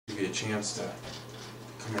a chance to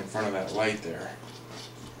come in front of that light there.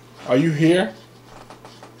 Are you here?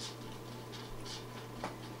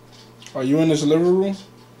 Are you in this living room?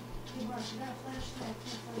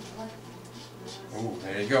 Oh,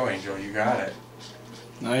 there you go, Angel. You got it.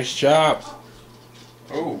 Nice job.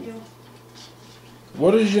 Oh.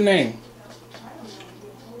 What is your name?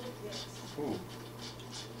 Ooh.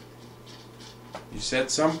 You said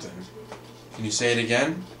something. Can you say it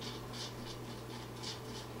again?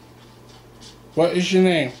 What is your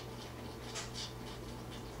name?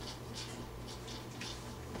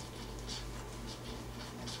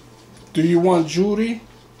 Do you want Judy?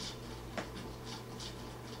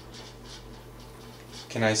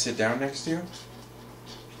 Can I sit down next to you?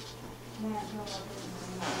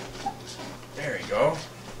 There you go.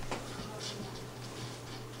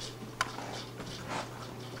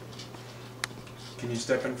 Can you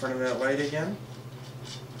step in front of that light again?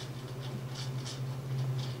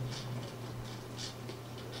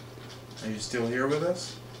 Are you still here with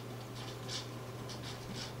us?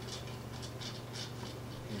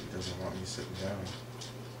 He doesn't want me sitting down.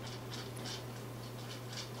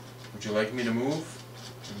 Would you like me to move?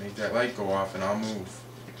 And make that light go off and I'll move.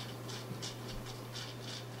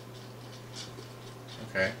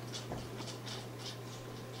 Okay.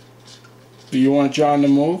 Do you want John to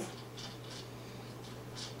move?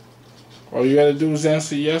 All you gotta do is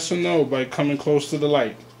answer yes or no by coming close to the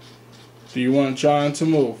light. Do you want John to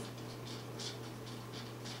move?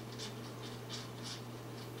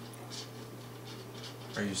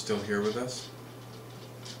 Are you still here with us?